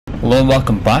Hello and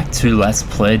welcome back to Let's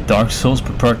Play Dark Souls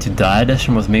Prepare to Die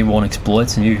edition with me, One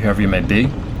Exploits, and you, whoever you may be.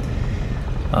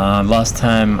 Last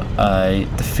time I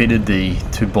defeated the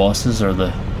two bosses, or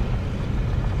the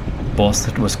boss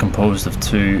that was composed of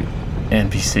two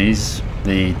NPCs,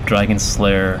 the Dragon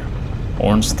Slayer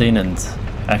Ornstein and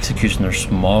Executioner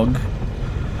Smog,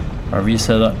 however you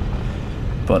say that.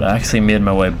 But I actually made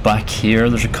my way back here.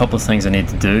 There's a couple of things I need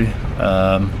to do.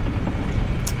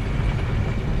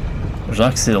 There's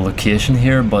actually a location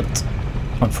here, but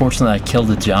unfortunately I killed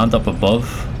the giant up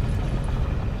above,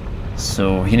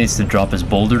 so he needs to drop his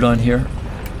boulder down here,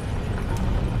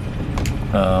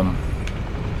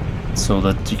 so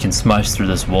that you can smash through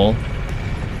this wall.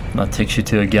 And that takes you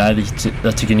to a guy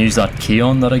that you can use that key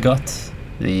on that I got,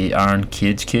 the iron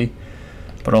cage key.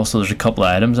 But also there's a couple of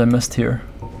items I missed here.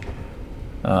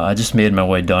 I just made my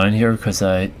way down here because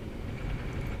I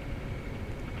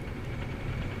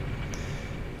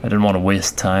didn't want to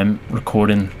waste time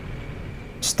recording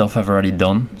stuff I've already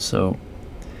done, so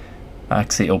I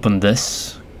actually opened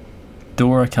this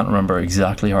door. I can't remember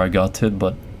exactly how I got to it,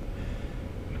 but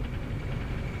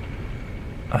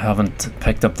I haven't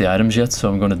picked up the items yet, so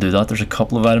I'm going to do that. There's a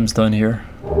couple of items down here.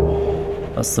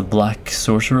 That's the black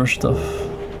sorcerer stuff.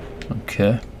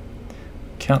 Okay.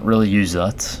 Can't really use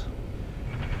that.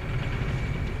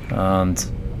 And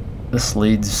this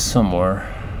leads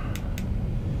somewhere.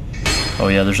 Oh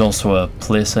yeah, there's also a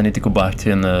place I need to go back to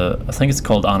in the, I think it's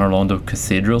called Anor Londo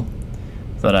Cathedral,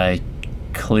 that I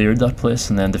cleared that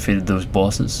place and then defeated those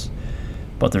bosses.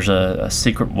 But there's a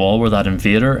secret wall where that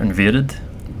invader invaded.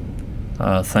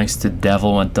 Thanks to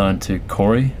Devil went down to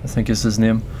Corey, I think is his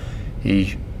name.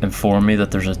 He informed me that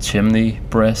there's a chimney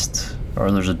breast, or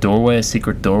there's a doorway, a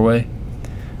secret doorway,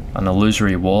 an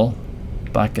illusory wall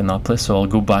back in that place, so I'll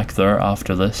go back there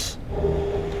after this.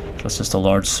 That's just a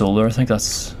large soul there. I think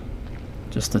that's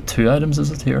just the two items, is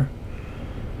it here?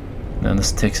 And then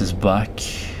this takes us back.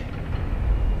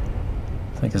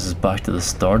 I think this is back to the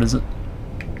start, is it?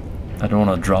 I don't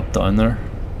want to drop down there.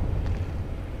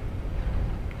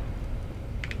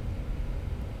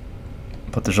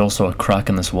 But there's also a crack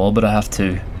in this wall, but I have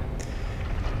to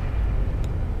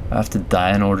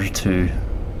die in order to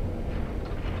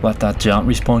let that giant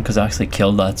respawn, because I actually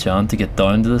killed that giant to get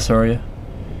down to this area.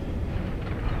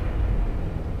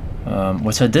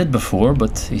 Which I did before,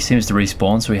 but he seems to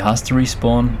respawn, so he has to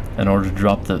respawn in order to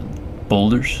drop the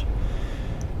boulders.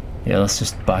 Yeah, let's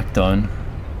just back down.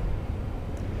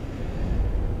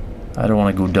 I don't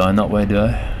want to go down that way, do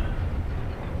I?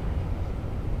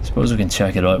 Suppose we can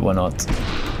check it out, why not?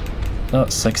 Oh,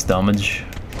 6 damage.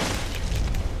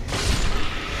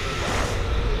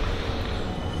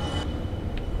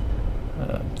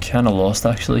 Kinda lost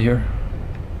actually here.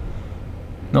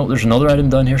 No, there's another item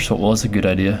down here, so it was a good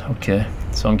idea. Okay,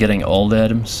 so I'm getting all the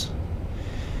items.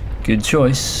 Good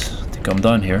choice to come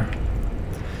down here.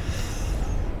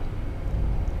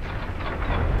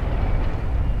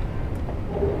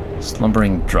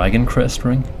 Slumbering Dragon Crest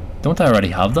ring. Don't I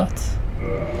already have that?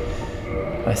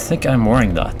 I think I'm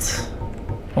wearing that.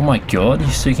 Oh my god,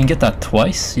 so you can get that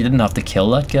twice? You didn't have to kill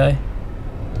that guy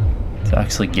to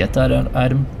actually get that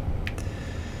item?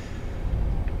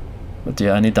 But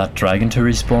yeah, I need that dragon to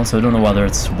respawn, so I don't know whether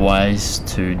it's wise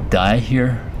to die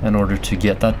here in order to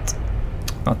get that,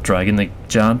 not dragon, the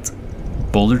giant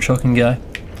boulder chucking guy.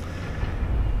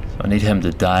 So I need him to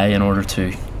die in order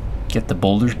to get the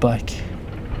boulders back.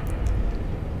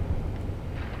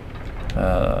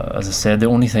 As I said, the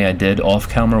only thing I did off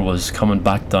camera was coming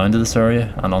back down to this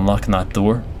area and unlocking that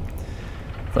door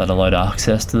that allowed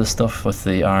access to the stuff with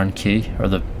the iron key, or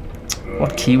the,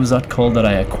 what key was that called that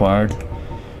I acquired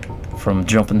from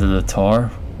jumping to the tower,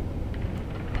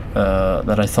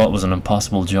 that I thought was an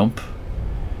impossible jump.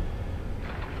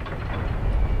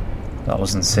 That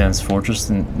was in Sen's Fortress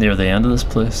near the end of this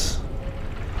place.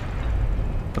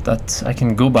 But that, I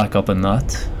can go back up in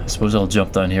that. I suppose I'll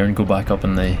jump down here and go back up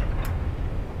in the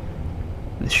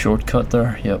shortcut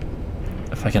there. Yep.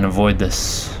 If I can avoid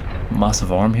this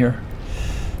massive arm here.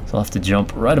 So I'll have to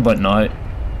jump right about now.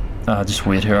 Just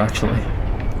wait here actually.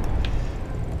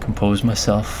 Compose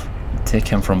myself. Take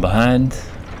him from behind.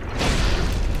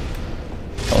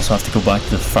 Also have to go back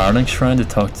to the Firelink Shrine to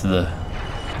talk to the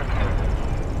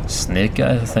snake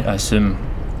guy. I assume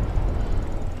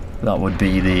that would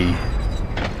be the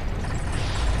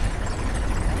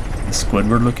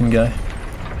Squidward looking guy.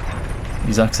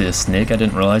 He's actually a snake. I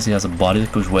didn't realize he has a body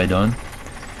that goes way down.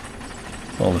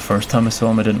 Well, the first time I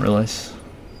saw him I didn't realize.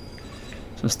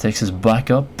 So this takes us back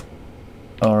up.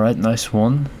 Alright, nice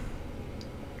one.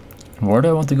 Where do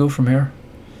I want to go from here?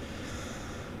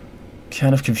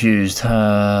 Kind of confused.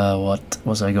 What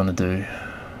was I gonna do?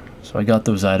 So I got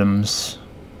those items.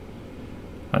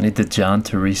 I need the giant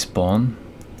to respawn.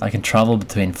 I can travel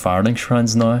between firing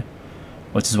shrines now,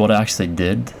 which is what I actually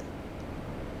did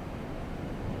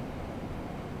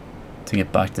to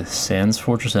get back to Sen's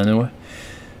fortress anyway.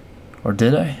 Or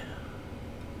did I?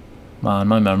 Man,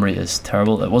 my memory is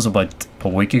terrible. It was about a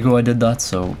week ago I did that,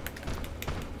 so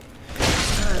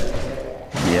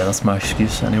yeah, that's my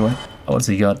excuse anyway. What's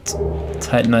he got?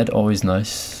 Titanite, always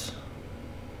nice.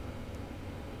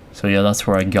 So yeah, that's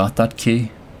where I got that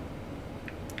key.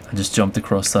 I just jumped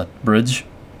across that bridge.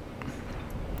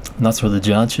 And that's where the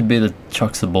giant should be that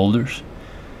chucks the boulders.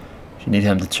 You need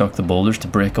him to chuck the boulders to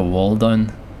break a wall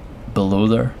down below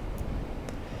there.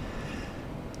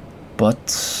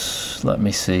 But let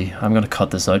me see. I'm gonna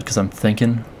cut this out because I'm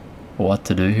thinking what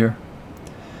to do here.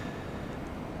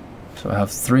 So I have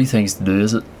 3 things to do,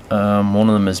 is it? One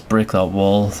of them is break that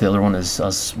wall. The other one is,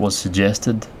 as was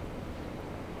suggested,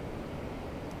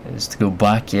 is to go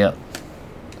back. Yeah.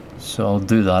 So I'll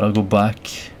do that. I'll go back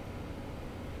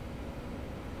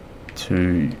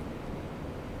to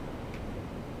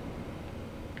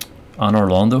Anor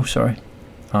Londo, sorry.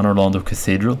 Anor Londo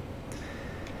Cathedral.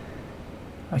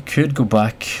 I could go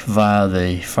back via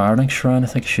the firing shrine. I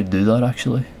think I should do that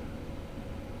actually.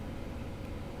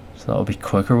 So that would be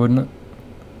quicker, wouldn't it?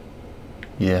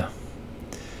 Yeah.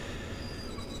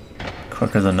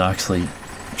 Quicker than actually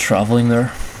travelling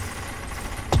there.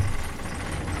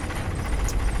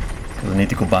 Because I need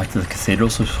to go back to the cathedral,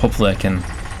 so hopefully I can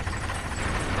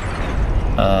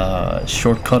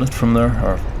shortcut it from there,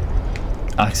 or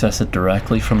access it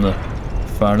directly from the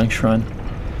firing shrine.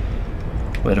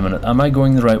 Wait a minute, am I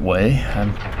going the right way?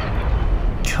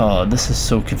 God, this is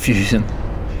so confusing.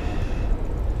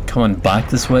 Coming back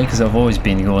this way, because I've always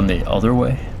been going the other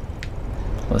way.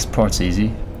 Well, this part's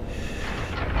easy.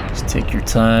 Just take your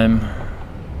time.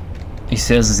 He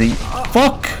says, is he...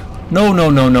 Fuck! No, no,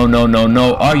 no, no, no, no,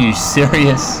 no. Are you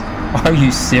serious? Are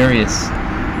you serious?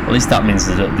 At least that means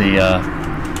that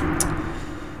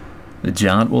the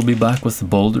giant will be back with the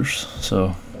boulders.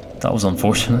 So, that was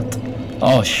unfortunate.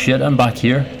 Oh shit, I'm back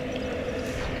here.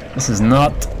 This is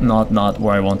not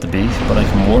where I want to be, but I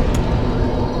can warp.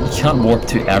 You can't warp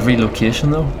to every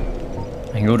location though.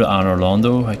 I can go to Anor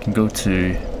Londo, I can go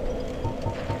to...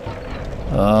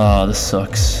 Ah, this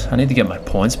sucks. I need to get my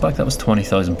points back. That was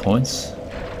 20,000 points.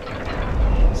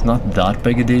 It's not that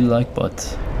big a deal, like,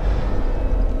 but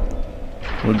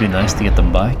it would be nice to get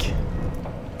them back.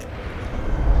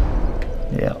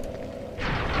 Yeah.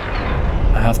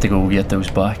 I have to go get those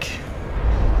back.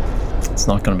 It's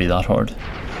not going to be that hard.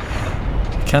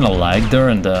 Kind of lagged there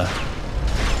and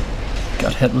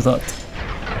got hit with that.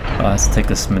 Let's take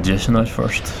this magician out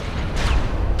first.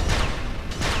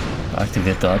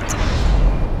 Activate that.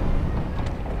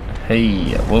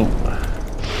 Hey, whoa.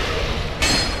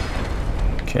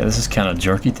 Okay, this is kind of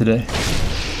jerky today.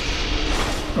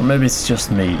 Or maybe it's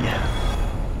just me.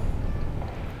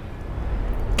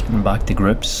 Getting back to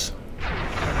grips.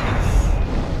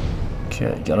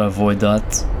 Okay, gotta avoid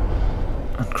that.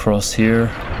 And cross here.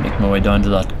 Make my way down to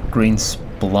that green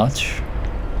splotch.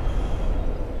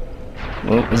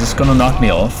 Whoa, is this gonna knock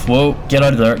me off? Whoa, get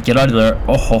out of there, get out of there.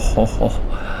 Oh, ho, ho, ho.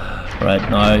 Right,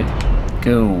 now,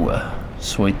 go.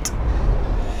 Sweet.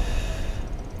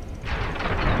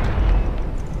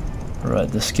 Right,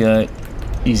 this guy,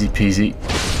 easy peasy.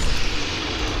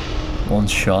 One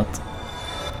shot.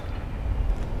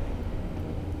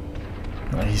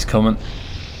 Right, he's coming.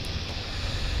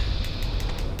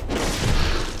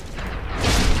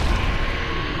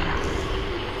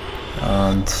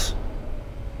 And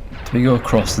do we go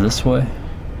across this way?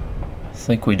 I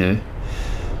think we do.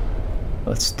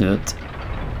 Let's do it.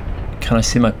 Can I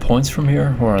see my points from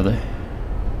here? Where are they?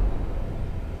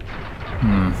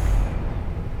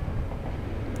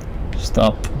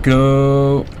 Stop.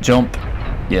 Go. Jump.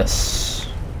 Yes.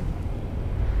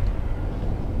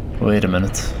 Wait a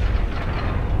minute.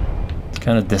 It's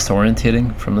kind of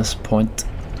disorientating from this point.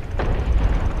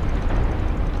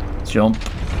 Jump.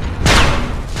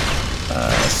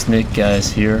 Snake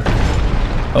guys here.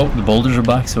 Oh, the boulders are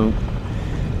back, so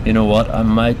you know what? I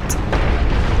might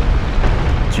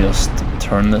just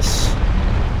turn this.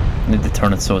 I need to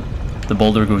turn it so the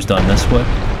boulder goes down this way.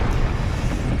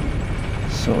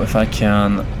 So if I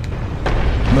can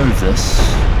move this,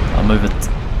 I'll move it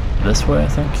this way, I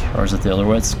think. Or is it the other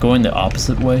way? It's going the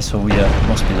opposite way, so yeah, it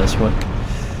must be this way.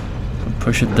 So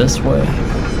push it this way.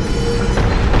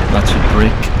 That should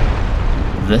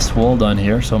break this wall down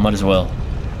here, so I might as well.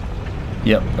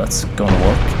 Yep, that's gonna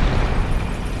work.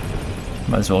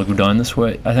 Might as well go down this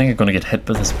way. I think I'm gonna get hit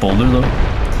with this boulder though.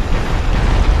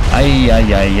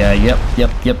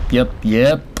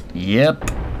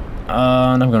 Yep.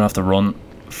 And I'm gonna have to run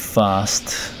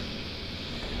fast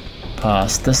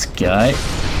past this guy.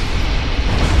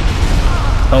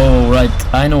 Oh, right.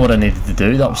 I know what I needed to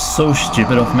do. That was so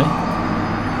stupid of me.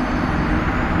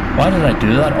 Why did I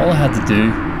do that? All I had to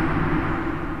do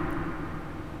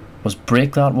was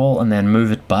break that wall and then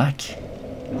move it back.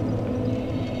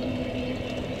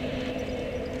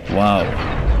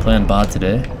 Wow. Playing bad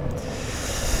today.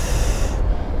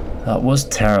 That was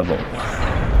terrible.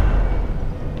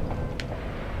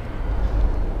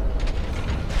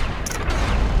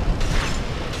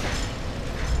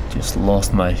 Just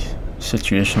lost my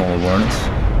situational awareness.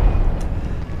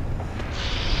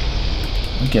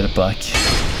 I'll get it back.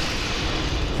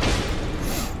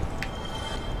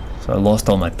 So I lost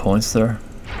all my points there.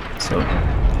 So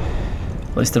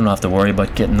at least I don't have to worry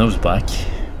about getting those back.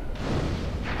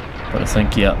 But I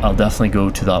think, yeah, I'll definitely go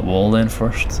to that wall then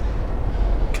first.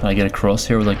 Can I get across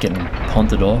here without getting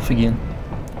punted off again?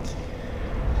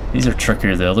 These are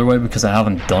trickier the other way because I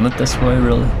haven't done it this way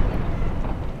really.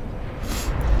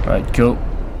 Right, go.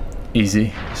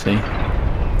 Easy, see?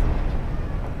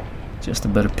 Just a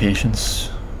bit of patience.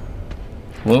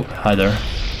 Whoa, hi there.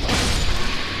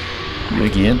 You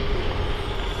again.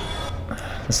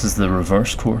 This is the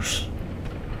reverse course.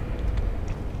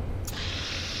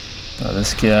 Now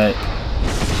this guy,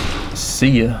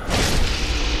 see ya.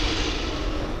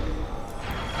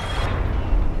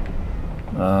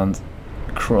 And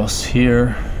across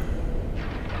here,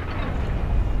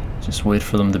 just wait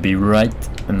for them to be right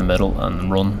in the middle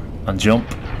and run and jump.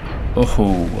 Oh,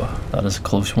 that is a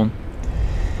close one.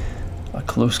 A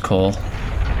close call.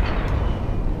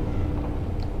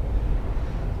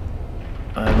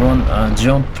 I run and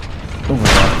jump over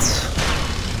that.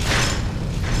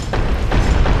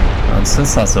 And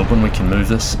since that's open, we can move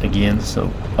this again,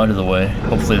 so out of the way.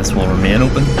 Hopefully this will remain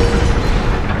open.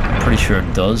 I'm pretty sure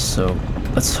it does, so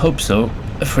let's hope so.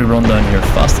 If we run down here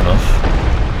fast enough.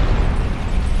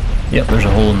 Yep, there's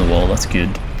a hole in the wall, that's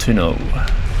good to know.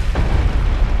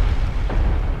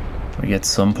 We get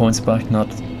some points back, not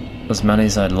as many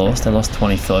as I'd lost. I lost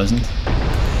 20,000.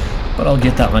 But I'll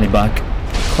get that many back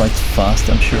quite fast,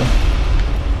 I'm sure.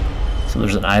 So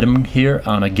there's an item here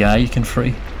and a guy you can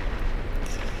free.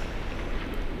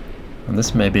 And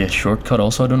this may be a shortcut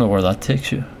also, I don't know where that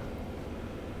takes you.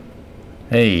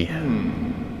 Hey.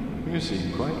 You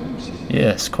seem quite lucid.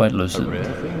 Yes, quite lucid. A rare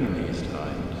thing in these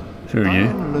times. Who are you?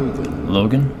 I'm Logan.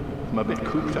 Logan? I'm a bit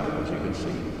cooped up, as you can see.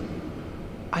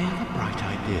 I have a bright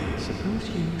idea. Suppose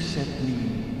you set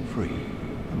me free.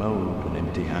 I'm old and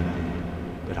empty-handed,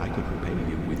 but I could repay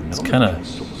you with knowledge and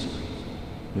sorcery.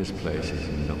 This place is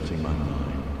melting my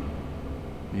mind.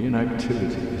 The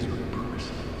inactivity is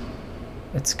repressive.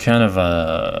 It's kind of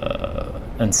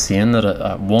insane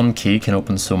that one key can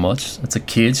open so much. It's a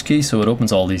cage key, so it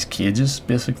opens all these cages,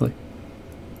 basically.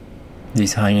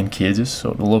 These hanging cages,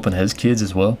 so it will open his cage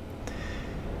as well.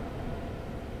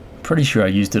 Pretty sure I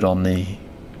used it on the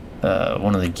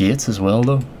one of the gates as well,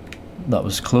 though. That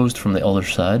was closed from the other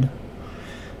side.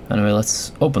 Anyway,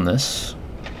 let's open this.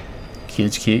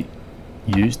 Cage key.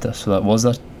 Used, so that was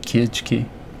that cage key.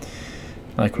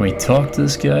 Now can we talk to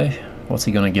this guy? What's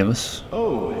he gonna give us?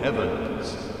 Oh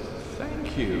heavens!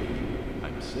 Thank you.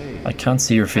 I'm safe. I can't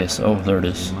see your face. Oh, there it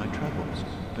is. My travels,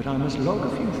 but I must log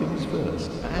a few things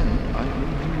first, and I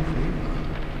will do you a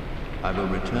favor. I will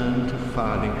return to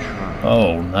Farthing Shrine.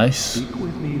 Oh, nice. Speak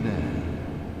with me there,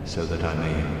 so that I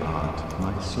may impart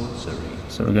my sorcery.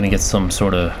 So we're gonna get some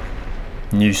sort of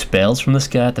new spells from this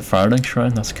guy at the Farthing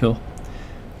Shrine. That's cool.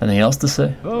 Anything else to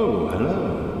say? Oh,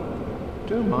 hello.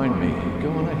 Don't mind me. Go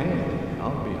on ahead.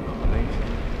 I'll be along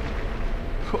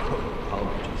later. I'll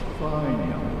be just fine,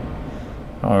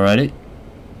 young. Alrighty.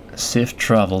 Safe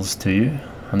travels to you.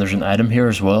 And there's an item here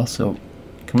as well, so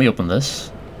can we open this?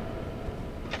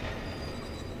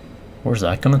 Where's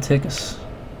that gonna take us?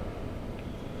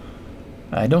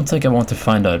 I don't think I want to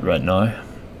find out right now.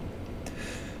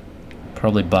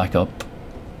 Probably back up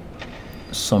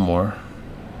somewhere.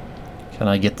 Can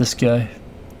I get this guy?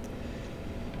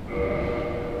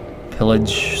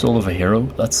 Pillage, Soul of a Hero.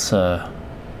 That's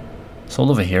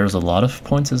Soul of a Hero is a lot of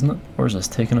points, isn't it? Where's this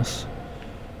taking us?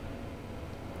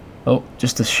 Oh,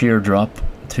 just a sheer drop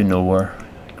to nowhere.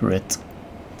 Great.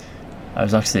 I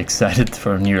was actually excited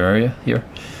for a new area here.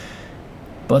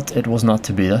 But it was not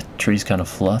to be. That tree's kind of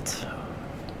flat.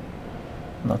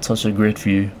 Not such a great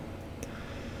view.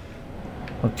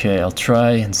 Okay, I'll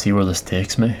try and see where this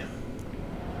takes me.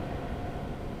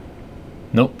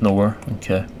 Nope, nowhere.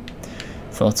 Okay.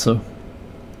 Thought so.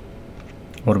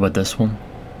 What about this one?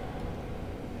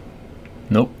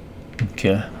 Nope.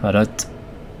 Okay, I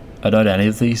doubt any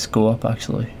of these go up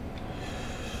actually.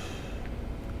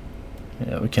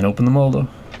 we can open them all though.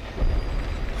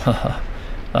 Haha,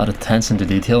 that attention to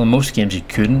detail. In most games you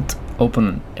couldn't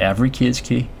open every cage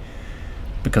key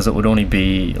because it would only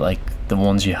be like the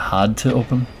ones you had to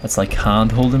open. It's like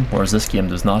hand holding, whereas this game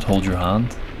does not hold your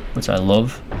hand, which I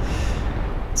love.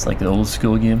 It's like the old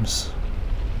school games.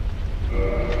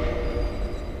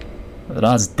 It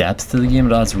adds depth to the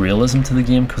game, it adds realism to the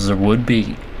game, because there would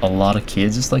be a lot of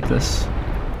cages like this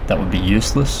that would be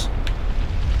useless,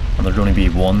 and there'd only be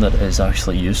one that is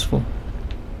actually useful,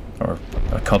 or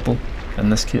a couple in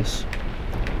this case,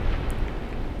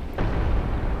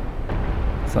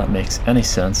 if that makes any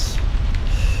sense.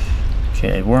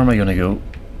 Okay, where am I gonna go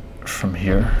from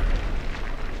here?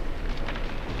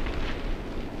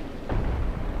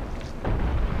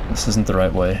 This isn't the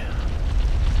right way.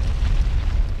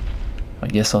 I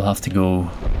guess I'll have to go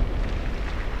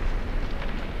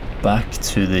back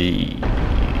to the...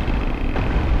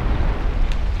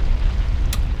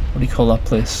 what do you call that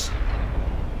place?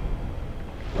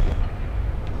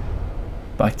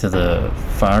 Back to the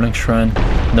firing shrine?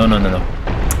 No.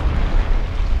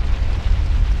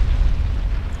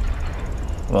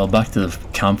 Well, back to the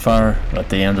campfire at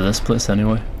the end of this place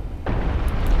anyway.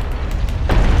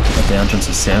 At the entrance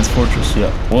of Sands Fortress,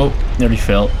 yeah. Whoa, nearly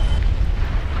fell.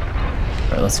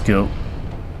 Alright, let's go.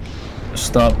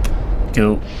 Stop.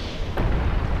 Go.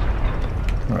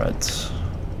 Alright.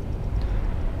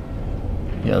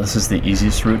 Yeah, this is the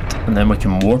easiest route. And then we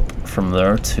can warp from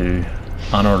there to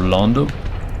Anor Londo.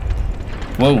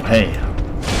 Whoa, hey.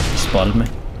 You spotted me.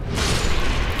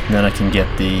 And then I can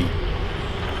get the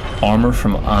armor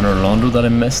from Anor Londo that I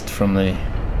missed from the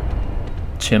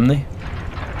chimney.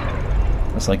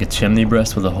 It's like a chimney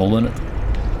breast with a hole in it.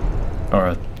 Or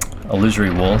a illusory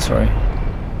wall, sorry.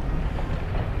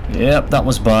 Yep, that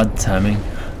was bad timing.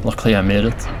 Luckily I made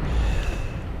it.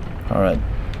 Alright,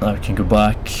 now we can go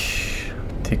back,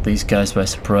 take these guys by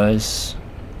surprise.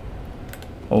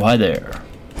 Oh, hi there.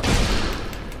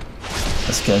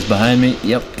 This guy's behind me,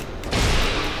 yep.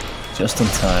 Just in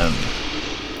time.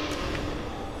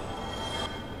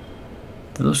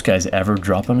 Do those guys ever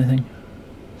drop anything?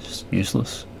 It's just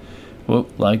useless. Whoa,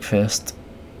 lag fest.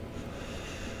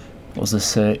 What does this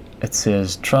say? It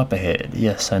says trap ahead.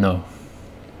 Yes, I know.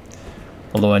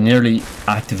 Although I nearly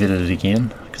activated it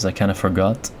again because I kind of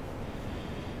forgot.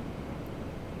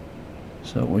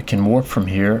 So we can warp from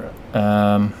here.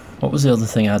 What was the other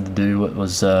thing I had to do? It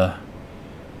was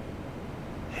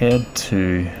head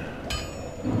to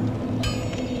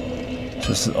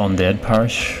just Undead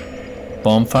Parish.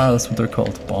 Bonfire, that's what they're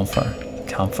called. Bonfire.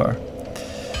 Campfire.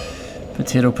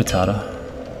 Potato, patata.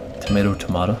 Tomato,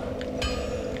 tomato.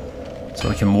 So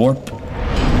we can warp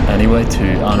anyway to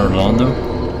Anor Londo.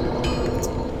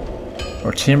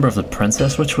 Or Chamber of the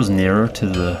Princess, which was nearer to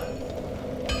the...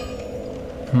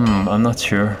 I'm not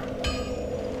sure.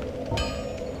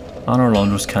 Anor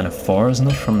Londo's kind of far, isn't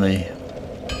it, from the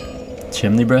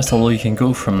chimney breast? Although you can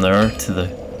go from there to the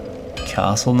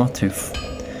castle,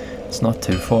 it's not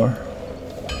too far.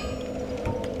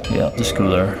 Yeah, just go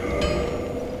there.